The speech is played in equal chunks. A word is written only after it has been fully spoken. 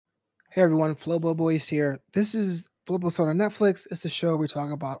Hey everyone, Flobo Boys here. This is Flobo on Netflix. It's the show where we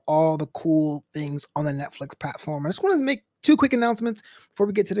talk about all the cool things on the Netflix platform. I just wanted to make two quick announcements before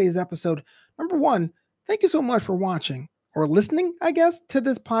we get to today's episode. Number one, thank you so much for watching or listening, I guess, to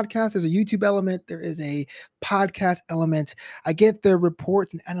this podcast. There's a YouTube element, there is a podcast element. I get the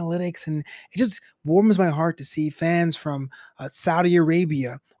reports and analytics, and it just warms my heart to see fans from Saudi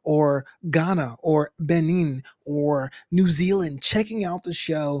Arabia or Ghana or Benin or New Zealand checking out the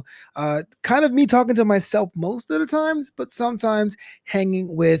show. Kind of me talking to myself most of the times, but sometimes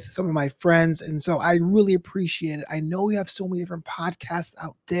hanging with some of my friends. And so I really appreciate it. I know you have so many different podcasts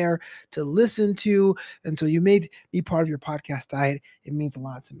out there to listen to. And so you made me part of your podcast diet. It means a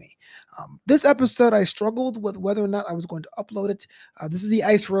lot to me. This episode, I struggled with whether or not I was going to upload it. This is the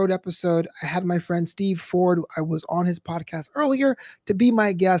Ice Road episode. I had my friend Steve Ford. I was on his podcast earlier to be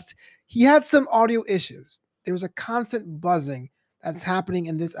my guest. He had some audio issues. There was a constant buzzing that's happening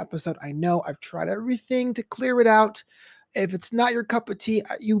in this episode. I know I've tried everything to clear it out. If it's not your cup of tea,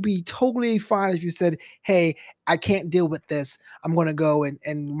 you'll be totally fine if you said, hey, I can't deal with this. I'm going to go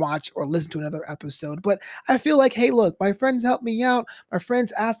and watch or listen to another episode. But I feel like, hey, look, my friends helped me out. My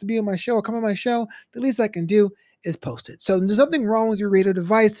friends asked to be on my show or come on my show. The least I can do is post it. So there's nothing wrong with your radio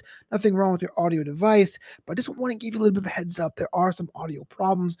device, nothing wrong with your audio device, but I just want to give you a little bit of a heads up. There are some audio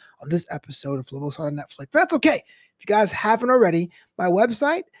problems on this episode of Flobo on Netflix. That's okay. If you guys haven't already, my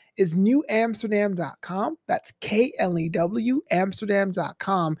website is newamsterdam.com. That's KLEW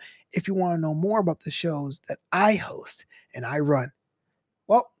Amsterdam.com if you want to know more about the shows that I host and I run.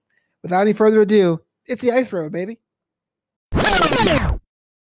 Well, without any further ado, it's the Ice Road, baby.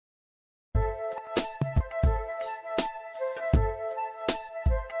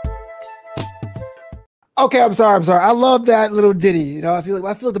 Okay, I'm sorry. I love that little ditty. You know, I feel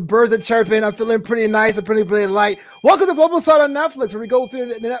like the birds are chirping. I'm feeling pretty nice and pretty light. Welcome to Flobo on Netflix, where we go through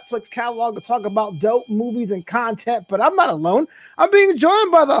the Netflix catalog and talk about dope movies and content. But I'm not alone. I'm being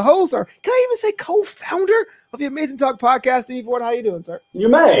joined by the host, or can I even say co-founder of the Amazing Talk podcast, Steve Ford. How you doing, sir? You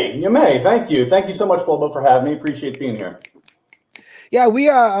may. Thank you so much, Flobo, for having me. Appreciate being here. Yeah,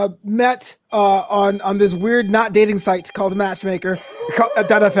 we met on this weird not dating site called Matchmaker,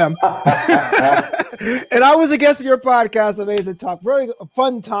 .fm. And I was a guest of your podcast, Amazing Talk. Really a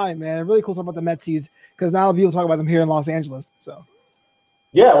fun time, man. Really cool talk about the Metsies, because now people talk about them here in Los Angeles. So,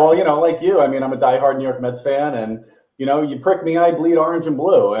 yeah, well, like you, I mean, I'm a diehard New York Mets fan, and you prick me, I bleed orange and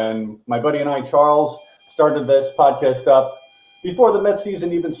blue. And my buddy and I, Charles, started this podcast up before the Mets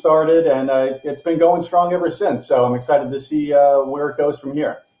season even started, and it's been going strong ever since. So I'm excited to see where it goes from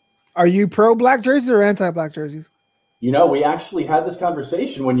here. Are you pro black jerseys or anti black jerseys? We actually had this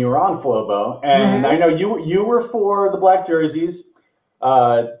conversation when you were on Flobo, and I know you were for the black jerseys.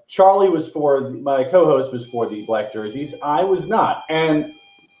 Charlie was my co-host was for the black jerseys. I was not, and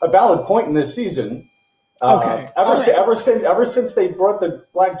a valid point in this season. Ever since they brought the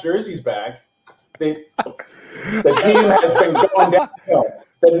black jerseys back, the team has been going downhill.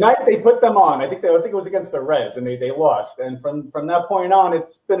 The night they put them on, I think it was against the Reds, and they lost. And from that point on,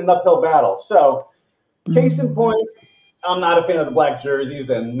 it's been an uphill battle. So, case in point, I'm not a fan of the black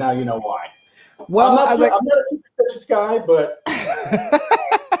jerseys, and now you know why. Well, I'm not a superstitious guy, but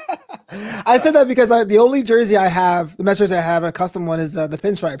I said that because the only jersey I have, the Mets jersey I have, a custom one, is the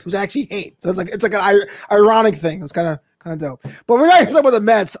pinstripes, which I actually hate. So it's like an ironic thing. It's kind of dope. But we're not here to talk about the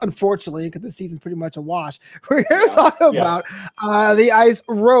Mets, unfortunately, because the season's pretty much a wash. We're here to talk about the Ice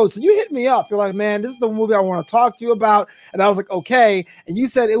Road. So you hit me up. You're like, man, this is the movie I want to talk to you about. And I was like, okay. And you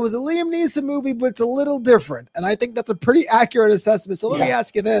said it was a Liam Neeson movie, but it's a little different. And I think that's a pretty accurate assessment. So let me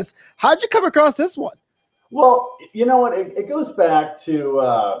ask you this. How'd you come across this one? Well, you know what? It goes back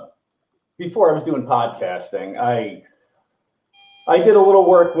to before I was doing podcasting. I did a little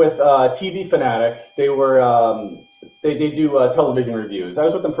work with TV Fanatic. They were they do television reviews. I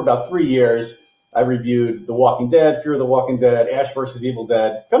was with them for about 3 years. I reviewed The Walking Dead, Fear of the Walking Dead, Ash vs. Evil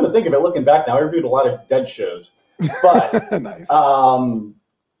Dead. Come to think of it, looking back now, I reviewed a lot of Dead shows. But nice.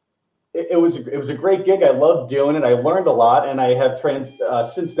 It was a great gig. I loved doing it. I learned a lot, and I have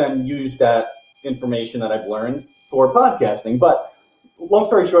since then used that information that I've learned for podcasting. But long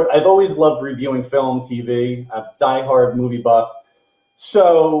story short, I've always loved reviewing film, TV. I'm a diehard movie buff.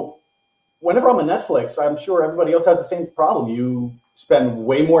 So whenever I'm on Netflix, I'm sure everybody else has the same problem. You spend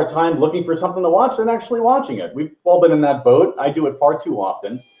way more time looking for something to watch than actually watching it. We've all been in that boat. I do it far too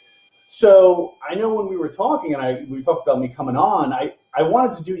often. So I know when we were talking and we talked about me coming on, I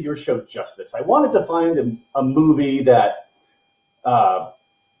wanted to do your show justice. I wanted to find a movie that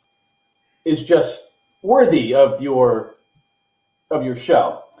is just worthy of your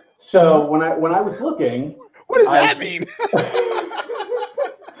show. So when I was looking, what does that mean?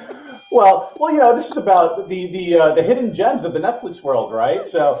 Well, this is about the hidden gems of the Netflix world, right?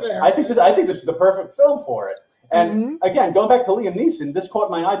 So Fair. I think this is the perfect film for it. And again, going back to Liam Neeson, this caught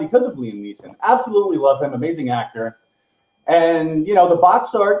my eye because of Liam Neeson. Absolutely love him, amazing actor. And the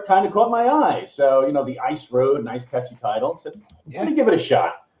box art kind of caught my eye. So the Ice Road, nice catchy title. So let me give it a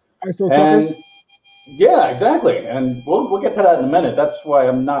shot. Ice Road Truckers. Yeah, exactly. And we'll get to that in a minute. That's why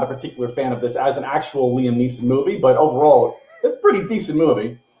I'm not a particular fan of this as an actual Liam Neeson movie, but overall, it's a pretty decent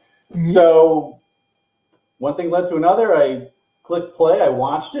movie. So one thing led to another. I clicked play. I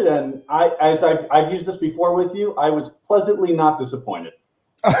watched it, and as I've used this before with you, I was pleasantly not disappointed.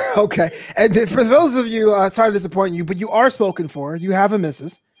 Okay. And for those of you, sorry to disappoint you, but you are spoken for. You have a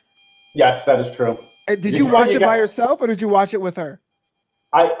missus. Yes, that is true. Did you watch it by yourself, or did you watch it with her?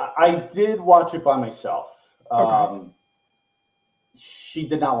 I did watch it by myself. Okay. She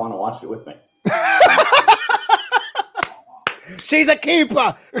did not want to watch it with me. She's a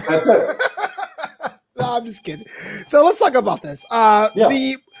keeper. That's it. No, I'm just kidding. So let's talk about this.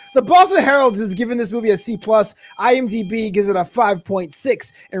 The Boston Herald has given this movie a C+. IMDb gives it a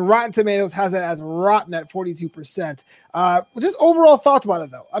 5.6, and Rotten Tomatoes has it as rotten at 42%. Just overall thoughts about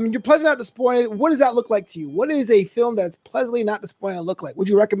it, though. I mean, you're pleasantly not disappointed. What does that look like to you? What is a film that's pleasantly not disappointing look like? Would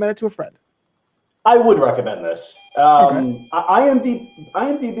you recommend it to a friend? I would recommend this. Okay.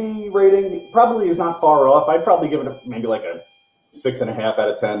 IMDb rating probably is not far off. I'd probably give it maybe like a 6.5 out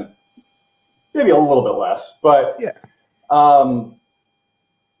of 10. Maybe a little bit less, but yeah.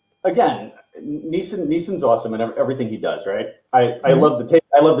 Again, Neeson's awesome in everything he does, right? I love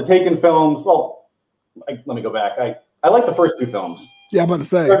the Taken films. Well, let me go back. I like the first two films. Yeah, I'm about to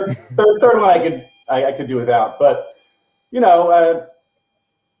say. Third one I could do without, but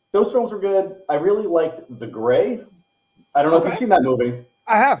those films were good. I really liked The Grey. I don't know if you've seen that movie.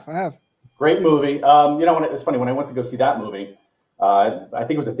 I have. Great movie. It's funny when I went to go see that movie. I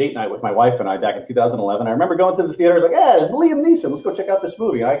think it was a date night with my wife and I back in 2011. I remember going to the theater. I was like, "Yeah, Liam Neeson. Let's go check out this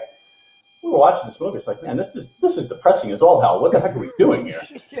movie." And we were watching this movie. It's like, man, this is depressing as all hell. What the heck are we doing here?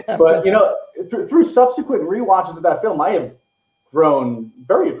 Yeah, but through subsequent rewatches of that film, I have grown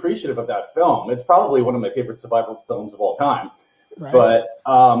very appreciative of that film. It's probably one of my favorite survival films of all time. Right. But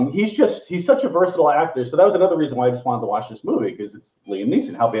he's such a versatile actor. So that was another reason why I just wanted to watch this movie, because it's Liam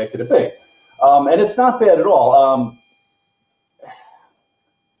Neeson. How bad could it be? And it's not bad at all.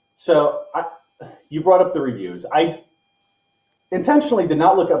 So you brought up the reviews. I intentionally did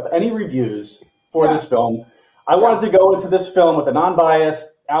not look up any reviews for this film. I wanted to go into this film with a non-biased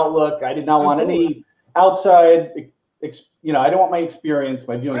outlook. I did not want any outside, I don't want my experience,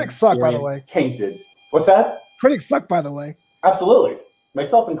 my viewing Critics suck, by the way. Tainted. What's that? Critics suck, by the way. Absolutely.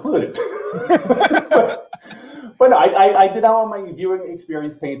 Myself included. But no, I did not want my viewing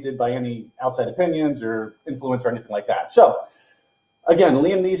experience tainted by any outside opinions or influence or anything like that. So, again,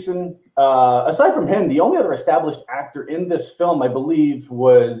 Liam Neeson, aside from him, the only other established actor in this film, I believe,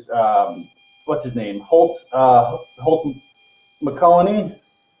 was, what's his name? Holt McCallany?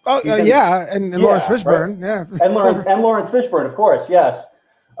 Oh, yeah, and Lawrence Fishburne, right? Yeah. and Lawrence Fishburne, of course, yes.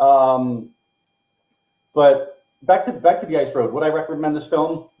 But back to the Ice Road, would I recommend this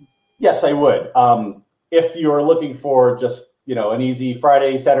film? Yes, I would. If you're looking for just, an easy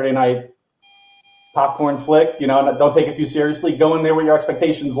Friday, Saturday night popcorn flick, don't take it too seriously. Go in there with your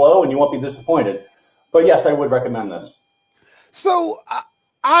expectations low and you won't be disappointed. But yes, I would recommend this. So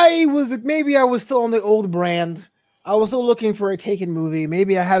I was still on the old brand. I was still looking for a Taken movie.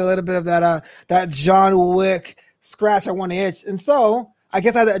 Maybe I had a little bit of that John Wick scratch I want to itch. And so I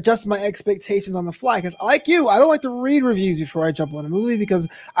guess I had to adjust my expectations on the fly, because like you, I don't like to read reviews before I jump on a movie because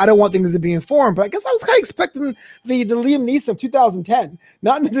I don't want things to be informed. But I guess I was kind of expecting the Liam Neeson of 2010,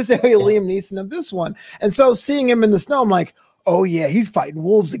 not necessarily Liam Neeson of this one. And so seeing him in the snow, I'm like, oh yeah, he's fighting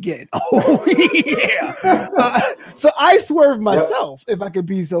wolves again. Oh yeah. So I swerved myself, if I could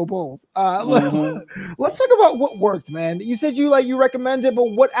be so bold. Let's talk about what worked, man. You said you recommend it,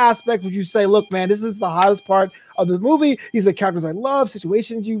 but what aspect would you say, look, man, this is the hottest part of the movie. These are characters I love,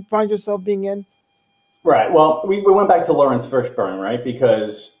 situations you find yourself being in? Right. Well, we went back to Lawrence Fishburne, right?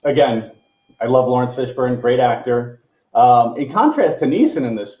 Because again, I love Lawrence Fishburne, great actor. In contrast to Neeson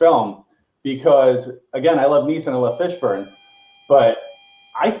in this film, because again, I love Neeson, I love Fishburne. But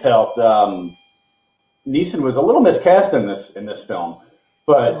I felt Neeson was a little miscast in this film.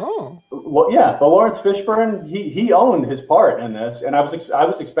 But but Lawrence Fishburne, he owned his part in this, and I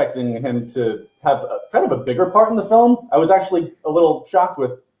was expecting him to have kind of a bigger part in the film. I was actually a little shocked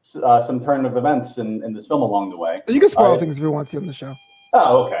with some turn of events in this film along the way. You can spoil things if you want to on the show.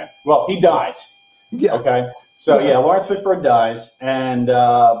 Oh, okay. Well, he dies. Yeah. Okay. So Lawrence Fishburne dies, and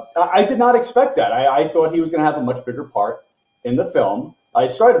I did not expect that. I thought he was going to have a much bigger part in the film.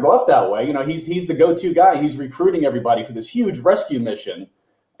 it started off that way. You know, he's the go-to guy. He's recruiting everybody for this huge rescue mission,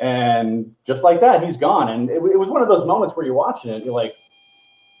 and just like that, he's gone. And it was one of those moments where you're watching it, you're like,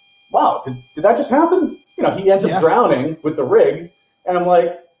 "Wow, did that just happen?" You know, he ends up drowning with the rig, and I'm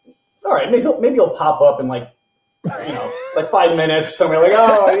like, "All right, maybe he'll pop up in like 5 minutes." Somewhere like,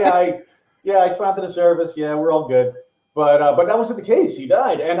 "Oh yeah, I swam to the surface. Yeah, we're all good." But that wasn't the case. He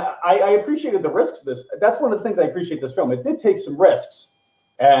died, and I appreciated the risks of this. That's one of the things I appreciate this film. It did take some risks,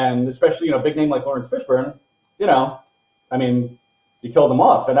 and especially big name like Lawrence Fishburne. I mean, you killed him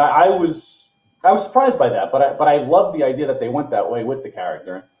off, and I was surprised by that. But I love the idea that they went that way with the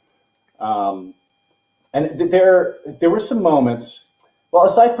character. And there were some moments. Well,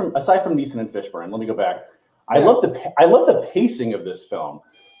 aside from Neeson and Fishburne, let me go back. I love the pacing of this film.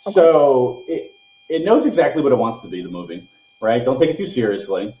 Okay. So it knows exactly what it wants to be, the movie, right? Don't take it too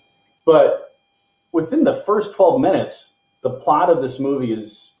seriously. But within the first 12 minutes, the plot of this movie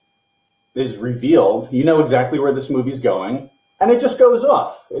is revealed. You know exactly where this movie's going, and it just goes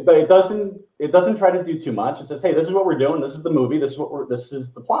off. It doesn't try to do too much. It says, "Hey, this is what we're doing. This is the movie. This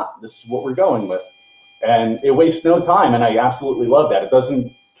is the plot. This is what we're going with." And it wastes no time, and I absolutely love that. It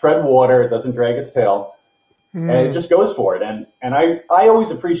doesn't tread water. It doesn't drag its tail. And it just goes for it. And I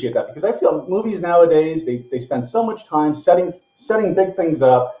always appreciate that, because I feel movies nowadays, they spend so much time setting big things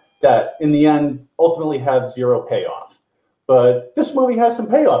up that in the end ultimately have zero payoff. But this movie has some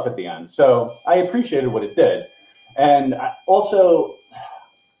payoff at the end. So I appreciated what it did. And also,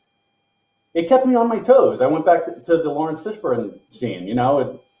 it kept me on my toes. I went back to the Lawrence Fishburne scene,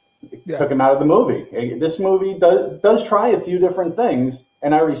 it took him out of the movie. This movie does try a few different things,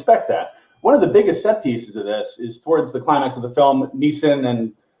 and I respect that. One of the biggest set pieces of this is towards the climax of the film. Neeson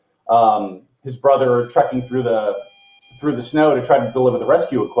and his brother are trekking through the snow to try to deliver the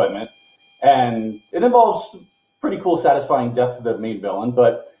rescue equipment, and it involves pretty cool, satisfying death to the main villain.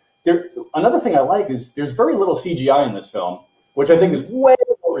 But another thing I like is there's very little CGI in this film, which I think is way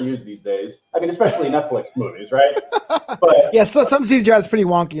overused these days. I mean, especially Netflix movies, right? But so some CGI is pretty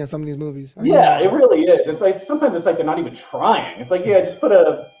wonky in some of these movies. It really is. It's like sometimes it's like they're not even trying. It's like, just put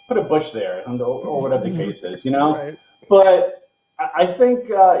a bush there, or whatever the case is, Right. But I think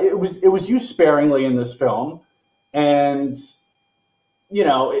it was used sparingly in this film, and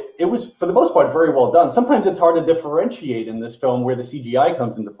it was for the most part very well done. Sometimes it's hard to differentiate in this film where the CGI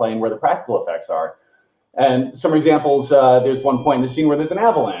comes into play and where the practical effects are. And some examples, there's one point in the scene where there's an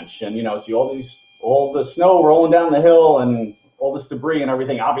avalanche, and see all the snow rolling down the hill and all this debris and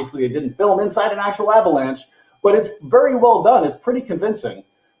everything. Obviously, they didn't film inside an actual avalanche, but it's very well done. It's pretty convincing.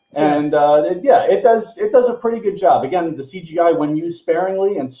 And it does a pretty good job. Again, the CGI, when used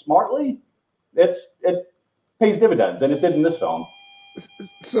sparingly and smartly, it pays dividends, and it did in this film.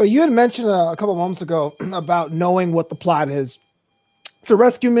 So you had mentioned a couple of moments ago about knowing what the plot is. It's a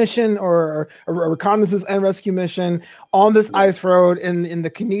rescue mission, or a reconnaissance and rescue mission on this ice road in the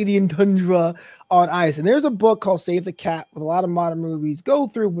Canadian tundra on ice. And there's a book called Save the Cat with a lot of modern movies go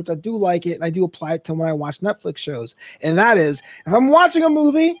through, which I do like it, and I do apply it to when I watch Netflix shows. And that is, if I'm watching a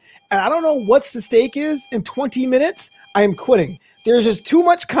movie and I don't know what's the stake is in 20 minutes, I am quitting. There's just too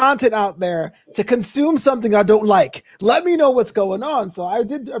much content out there to consume something I don't like. Let me know what's going on. So I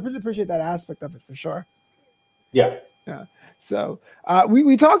really appreciate that aspect of it for sure. Yeah. So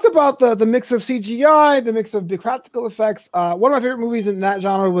we talked about the mix of CGI, the mix of big practical effects. One of my favorite movies in that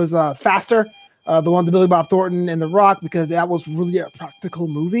genre was Faster, the one with Billy Bob Thornton and The Rock, because that was really a practical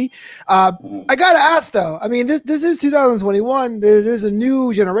movie. I gotta ask though, I mean, this is 2021. There's a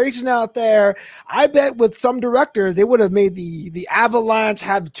new generation out there. I bet with some directors, they would have made the avalanche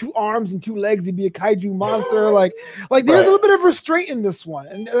have 2 arms and 2 legs and be a kaiju monster. Like there's a little bit of restraint in this one,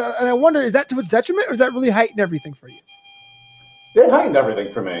 and I wonder, is that to its detriment, or is that really heighten everything for you? It heightened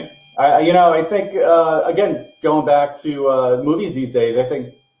everything for me. I think, again, going back to movies these days, I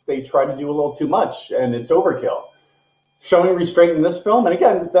think they try to do a little too much, and it's overkill. Showing restraint in this film, and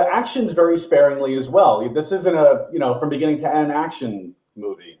again, the action's very sparingly as well. This isn't a, from beginning to end action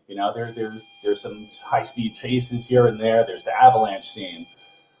movie. There's some high-speed chases here and there. There's the avalanche scene.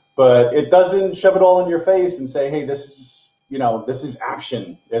 But it doesn't shove it all in your face and say, hey, this is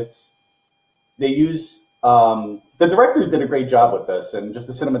action. They use... the directors did a great job with this, and just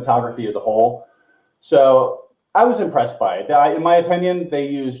the cinematography as a whole. So I was impressed by it. In my opinion, they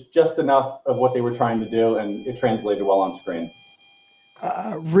used just enough of what they were trying to do, and it translated well on screen.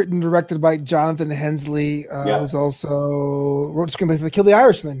 Written, directed by Jonathan Hensleigh, who's also wrote a screenplay for Kill the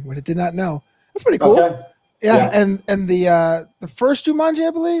Irishman, which I did not know. That's pretty cool. Okay. Yeah, and the first Jumanji,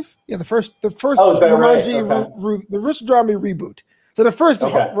 I believe. Yeah, the first Jumanji, right? Okay. The first Jumanji reboot. So the first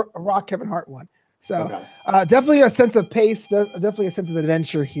Rock Kevin Hart one. So Okay. definitely a sense of pace, definitely a sense of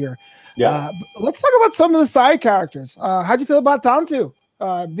adventure here. Yeah. Let's talk about some of the side characters. How'd you feel about Tantu?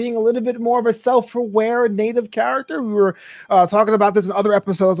 Being a little bit more of a self-aware native character. We were talking about this in other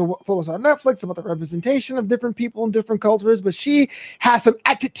episodes of what was on Netflix about the representation of different people in different cultures, but she has some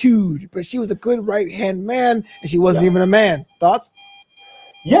attitude, but she was a good right-hand man and she wasn't even a man. Thoughts?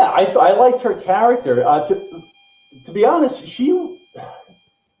 Yeah, I liked her character. To be honest, she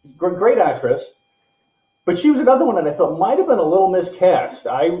great actress, but she was another one that I thought might have been a little miscast.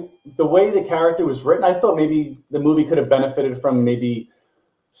 The way the character was written, I thought maybe the movie could have benefited from maybe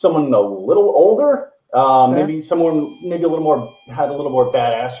someone a little older, maybe someone maybe had a little more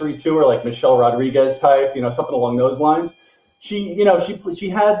badassery to her, like Michelle Rodriguez type, something along those lines. She had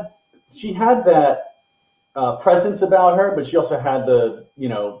that presence about her, but she also had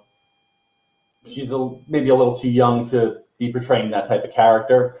she's maybe a little too young to be portraying that type of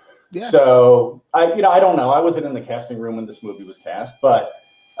character. Yeah. So I don't know. I wasn't in the casting room when this movie was cast, but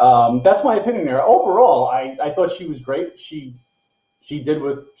that's my opinion there. Overall, I thought she was great. She did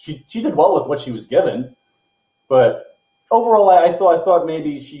well with what she was given, but overall, I thought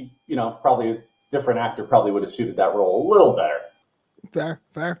maybe she, probably a different actor probably would have suited that role a little better.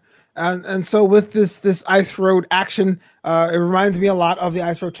 Fair. And so with this Ice Road action, it reminds me a lot of the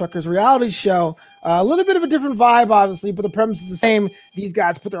Ice Road Truckers reality show. A little bit of a different vibe, obviously, but the premise is the same. These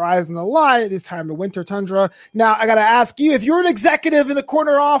guys put their eyes on the line. This time the winter tundra. Now I gotta ask you, if you're an executive in the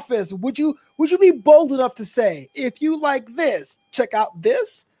corner office, would you be bold enough to say, if you like this, check out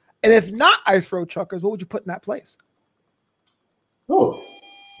this, and if not Ice Road Truckers, what would you put in that place? Oh,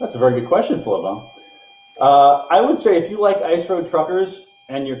 that's a very good question, Flobo. I would say if you like Ice Road Truckers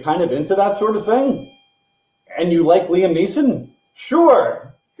and you're kind of into that sort of thing, and you like Liam Neeson,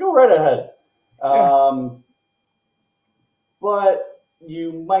 sure, go right ahead. But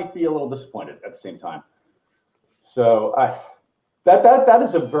you might be a little disappointed at the same time. So that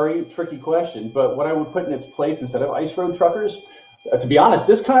is a very tricky question. But what I would put in its place instead of Ice Road Truckers, to be honest,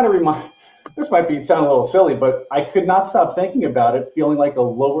 this might sound a little silly, but I could not stop thinking about it, feeling like a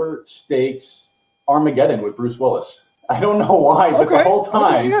lower stakes Armageddon with Bruce Willis. I don't know why, but the whole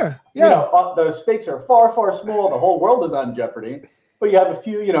time, the stakes are far, far small. The whole world is not in jeopardy, but you have a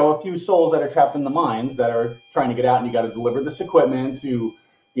few souls that are trapped in the mines that are trying to get out, and you got to deliver this equipment to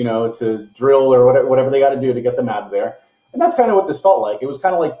drill or whatever they got to do to get them out of there. And that's kind of what this felt like. It was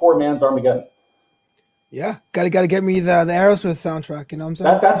kind of like poor man's Armageddon. Yeah, got to get me the Aerosmith soundtrack. You know what I'm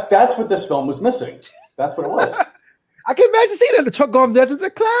saying? That's what this film was missing. That's what it was. I can imagine seeing it in the truck going this. It's a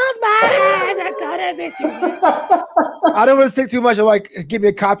close my eyes. I'm gonna miss you. I don't want to say too much. Like, give me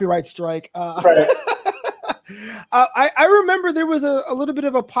a copyright strike. Right. I remember there was a little bit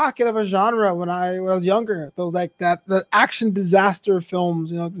of a pocket of a genre when I was younger. Those like the action disaster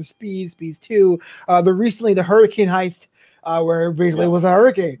films. The Speeds 2. Recently the Hurricane Heist. Where basically it was a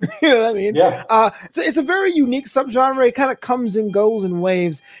hurricane. You know what I mean? Yeah. It's a very unique subgenre. It kind of comes and goes in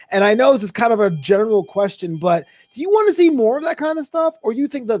waves. And I know this is kind of a general question, but do you want to see more of that kind of stuff? Or you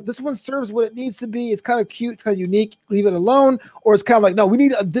think that this one serves what it needs to be? It's kind of cute. It's kind of unique. Leave it alone. Or it's kind of like, no, we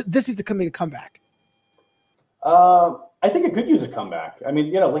need this needs to make a comeback. I think it could use a comeback. I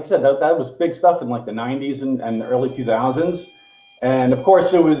mean, like I said, that was big stuff in like the 90s and the early 2000s. And of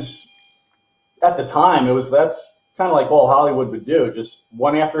course it was, at the time, that's kind of like all Hollywood would do, just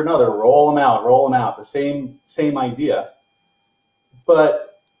one after another, roll them out, the same idea.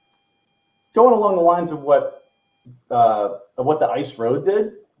 But going along the lines of what the Ice Road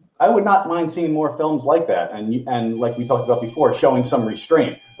did, I would not mind seeing more films like that. And like we talked about before, showing some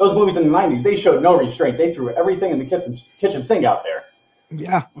restraint. Those movies in the 90s, they showed no restraint. They threw everything in the kitchen sink out there.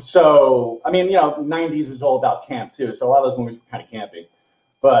 Yeah. So, I mean, 90s was all about camp too. So a lot of those movies were kind of campy.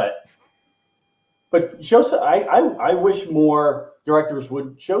 But I wish more directors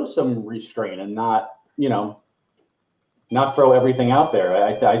would show some restraint and not throw everything out there.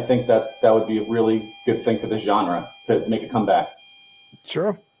 I think that would be a really good thing for this genre to make a comeback.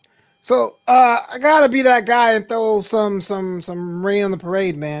 Sure. So I gotta be that guy and throw some rain on the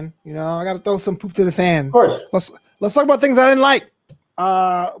parade, man. I gotta throw some poop to the fan. Of course. Let's talk about things I didn't like.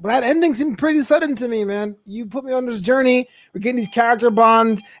 That ending seemed pretty sudden to me, man. You put me on this journey. We're getting these character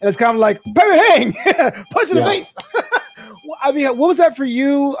bonds, and it's kind of like bang, punch in the face. I mean, what was that for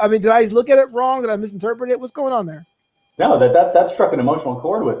you? I mean, did I look at it wrong? Did I misinterpret it? What's going on there? No, that struck an emotional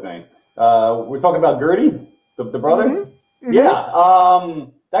chord with me. We're talking about Gertie, the brother. Mm-hmm. Yeah,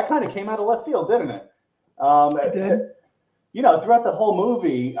 that kind of came out of left field, didn't it? It did. Throughout the whole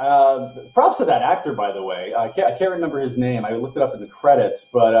movie, props to that actor, by the way. I can't remember his name. I looked it up in the credits,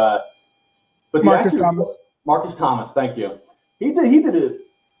 but Marcus Thomas. Marcus Thomas, thank you. He did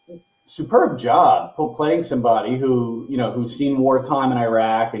superb job playing somebody who, who's seen wartime in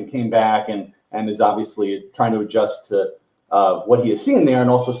Iraq and came back and is obviously trying to adjust to what he has seen there, and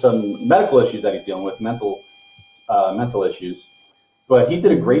also some medical issues that he's dealing with, mental issues. But he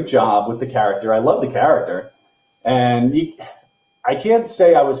did a great job with the character. I love the character. And I can't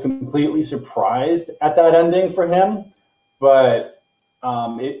say I was completely surprised at that ending for him, but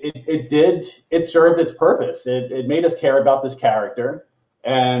it served its purpose. It made us care about this character,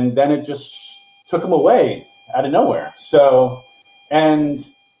 and then it just took him away out of nowhere. So, and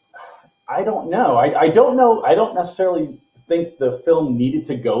I don't know. I don't know. I don't necessarily think the film needed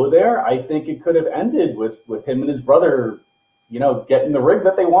to go there. I think it could have ended with him and his brother, getting the rig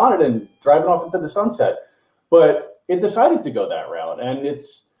that they wanted and driving off into the sunset. But it decided to go that route, and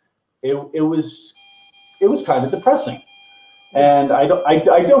it was kind of depressing. And I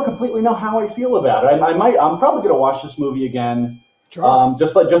don't completely know how I feel about it. I'm probably going to watch this movie again. Sure.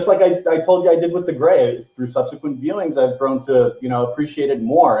 Just like I told you I did with The Grey. Through subsequent viewings, I've grown to appreciate it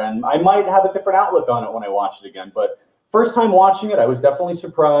more, and I might have a different outlook on it when I watch it again. But first time watching it, I was definitely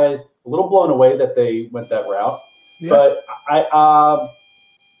surprised, a little blown away that they went that route. Yeah. But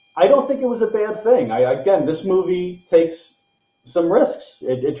I don't think it was a bad thing. Again, this movie takes some risks.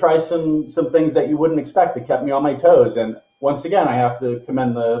 It tries some things that you wouldn't expect. It kept me on my toes, and once again, I have to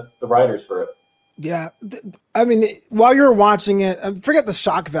commend the writers for it. Yeah, I mean, while you're watching it, forget the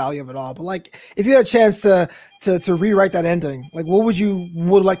shock value of it all, but like, if you had a chance to rewrite that ending, like, what would you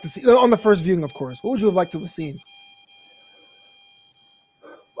like to see on the first viewing? Of course, what would you have liked to have seen?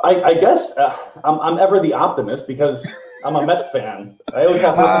 I guess I'm ever the optimist because I'm a Mets fan. I always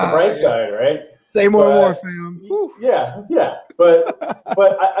have to look at the bright side, right? Say more and more, fam. Whew. Yeah. But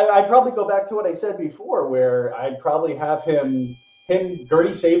I'd probably go back to what I said before, where I'd probably have him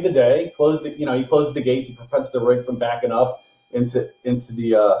Gertie save the day, he closed the gates, he prevents the rig from backing up into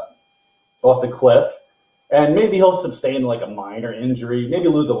the off the cliff, and maybe he'll sustain like a minor injury, maybe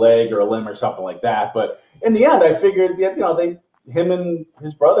lose a leg or a limb or something like that. But in the end, I figured him and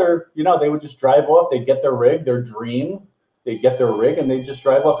his brother, they would just drive off, they'd get their rig, their dream, they'd get their rig, and they'd just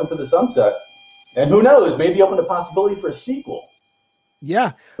drive off into the sunset. And who knows, maybe open the possibility for a sequel.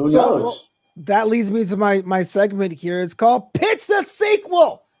 Yeah. Who knows? Well, that leads me to my segment here. It's called Pitch the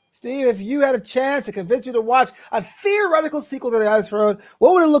Sequel. Steve, if you had a chance to convince you to watch a theoretical sequel to The Ice Road,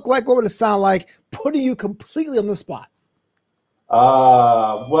 what would it look like? What would it sound like? Putting you completely on the spot.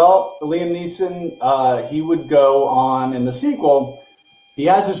 Well, Liam Neeson, he would go on in the sequel. He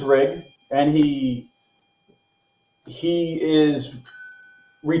has his rig, and he is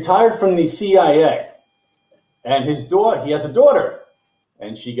retired from the CIA, and he has a daughter,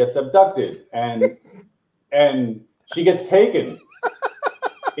 and she gets abducted, and she gets taken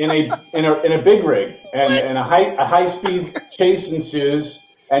in a big rig, and a high speed chase ensues,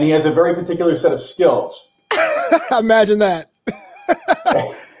 and he has a very particular set of skills. Imagine that.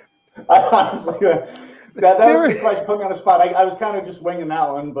 Honestly, that was the question put me on the spot. I was kind of just winging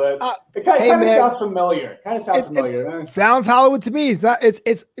that one, but it kind of sounds familiar. It sounds Hollywood to me. It's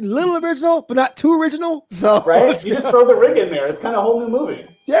a little original, but not too original. So right, you just throw the rig in there. It's kind of a whole new movie.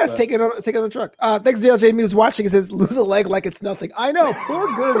 Yes, take it on the truck. Thanks, JLJ. Me who's watching. It says lose a leg like it's nothing. I know, poor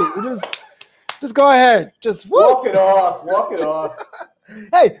Gertie. We just go ahead. Just walk it off.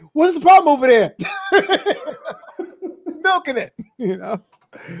 Hey, what's the problem over there? It's milking it,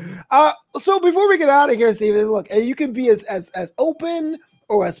 So before we get out of here, Steven, look, you can be as open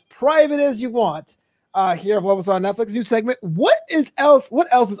or as private as you want here at Global on Netflix new segment. What else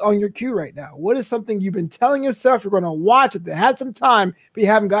is on your queue right now? What is something you've been telling yourself you're going to watch it that had some time, but you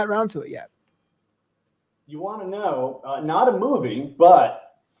haven't gotten around to it yet? You want to know, not a movie,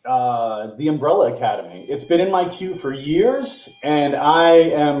 but The Umbrella Academy. It's been in my queue for years, and I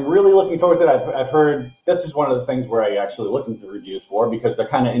am really looking forward to it. I've heard this is one of the things where I actually look into reviews for, because they're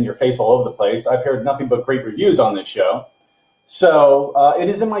kind of in your face all over the place. I've heard nothing but great reviews on this show, so it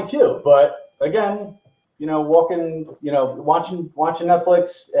is in my queue. But again, watching Netflix,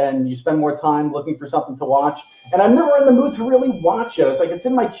 and you spend more time looking for something to watch, and I'm never in the mood to really watch it. It's like it's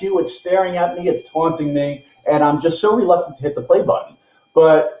in my queue, it's staring at me, it's taunting me, and I'm just so reluctant to hit the play button.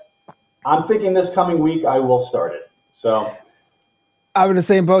 But I'm thinking this coming week I will start it. So I'm in the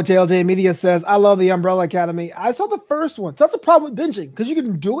same boat. JLJ Media says, I love The Umbrella Academy. I saw the first one. So that's a problem with binging, because you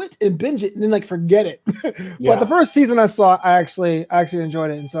can do it and binge it and then forget it. But the first season I saw, I actually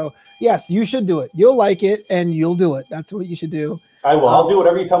enjoyed it. And so, yes, you should do it. You'll like it and you'll do it. That's what you should do. I will. I'll do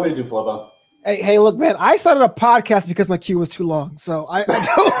whatever you tell me to do, Flobo. Hey, look, man, I started a podcast because my queue was too long. So I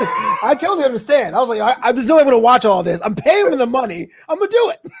totally understand. I was like, there's no way I'm going to watch all this. I'm paying them the money. I'm going to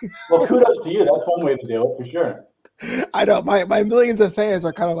do it. Well, kudos to you. That's one way to do it, for sure. I know my millions of fans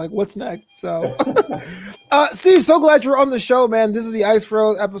are kind of like, what's next? So, Steve, so glad you're on the show, man. This is the Ice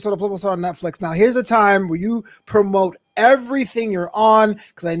Road episode of Flip Star on Netflix. Now, here's a time where you promote everything you're on,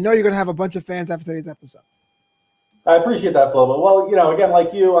 because I know you're going to have a bunch of fans after today's episode. I appreciate that, Flo. Well, again,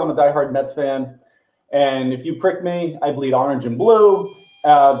 like you, I'm a diehard Mets fan. And if you prick me, I bleed orange and blue.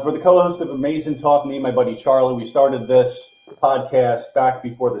 For the co-host of Amazing Talk, me and my buddy Charlie, we started this podcast back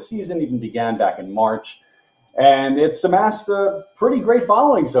before the season even began back in March. And it's amassed a pretty great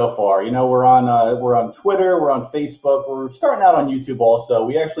following so far. We're on Twitter, we're on Facebook, we're starting out on YouTube also.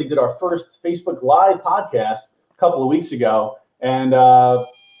 We actually did our first Facebook Live podcast a couple of weeks ago, and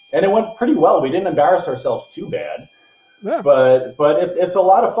it went pretty well. We didn't embarrass ourselves too bad, yeah. But it's a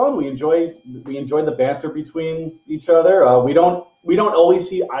lot of fun. We enjoy the banter between each other. We don't always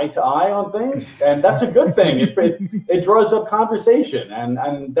see eye to eye on things, and that's a good thing. It draws up conversation,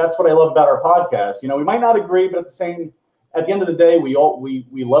 and that's what I love about our podcast. We might not agree, but at the end of the day, we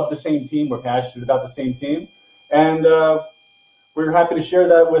love the same team. We're passionate about the same team, and we're happy to share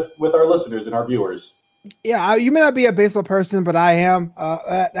that with our listeners and our viewers. Yeah, you may not be a baseball person, but I am.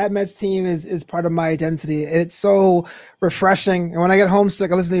 That Mets team is part of my identity. It's so refreshing. And when I get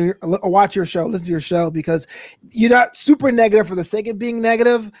homesick, I watch your show, listen to your show, because you're not super negative for the sake of being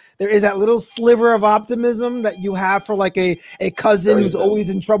negative. There is that little sliver of optimism that you have for like a cousin who's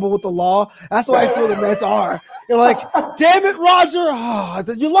always in trouble with the law. That's what I feel the Mets are. You're like, damn it, Roger. Oh,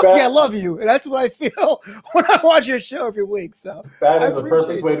 you're lucky I love you. And that's what I feel when I watch your show every week. So that is the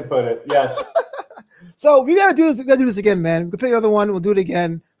perfect way to put it. Yes. So we gotta do this. We gotta do this again, man. We can pick another one. We'll do it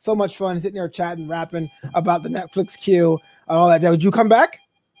again. So much fun sitting here chatting, rapping about the Netflix queue and all that. Would you come back?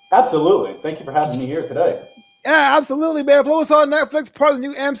 Absolutely. Thank you for having me here today. Yeah, absolutely, man. Follow us on Netflix, part of the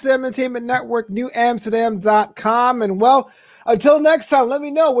New Amsterdam Entertainment Network, newamsterdam.com. And well, until next time, let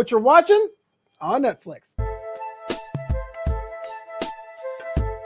me know what you're watching on Netflix.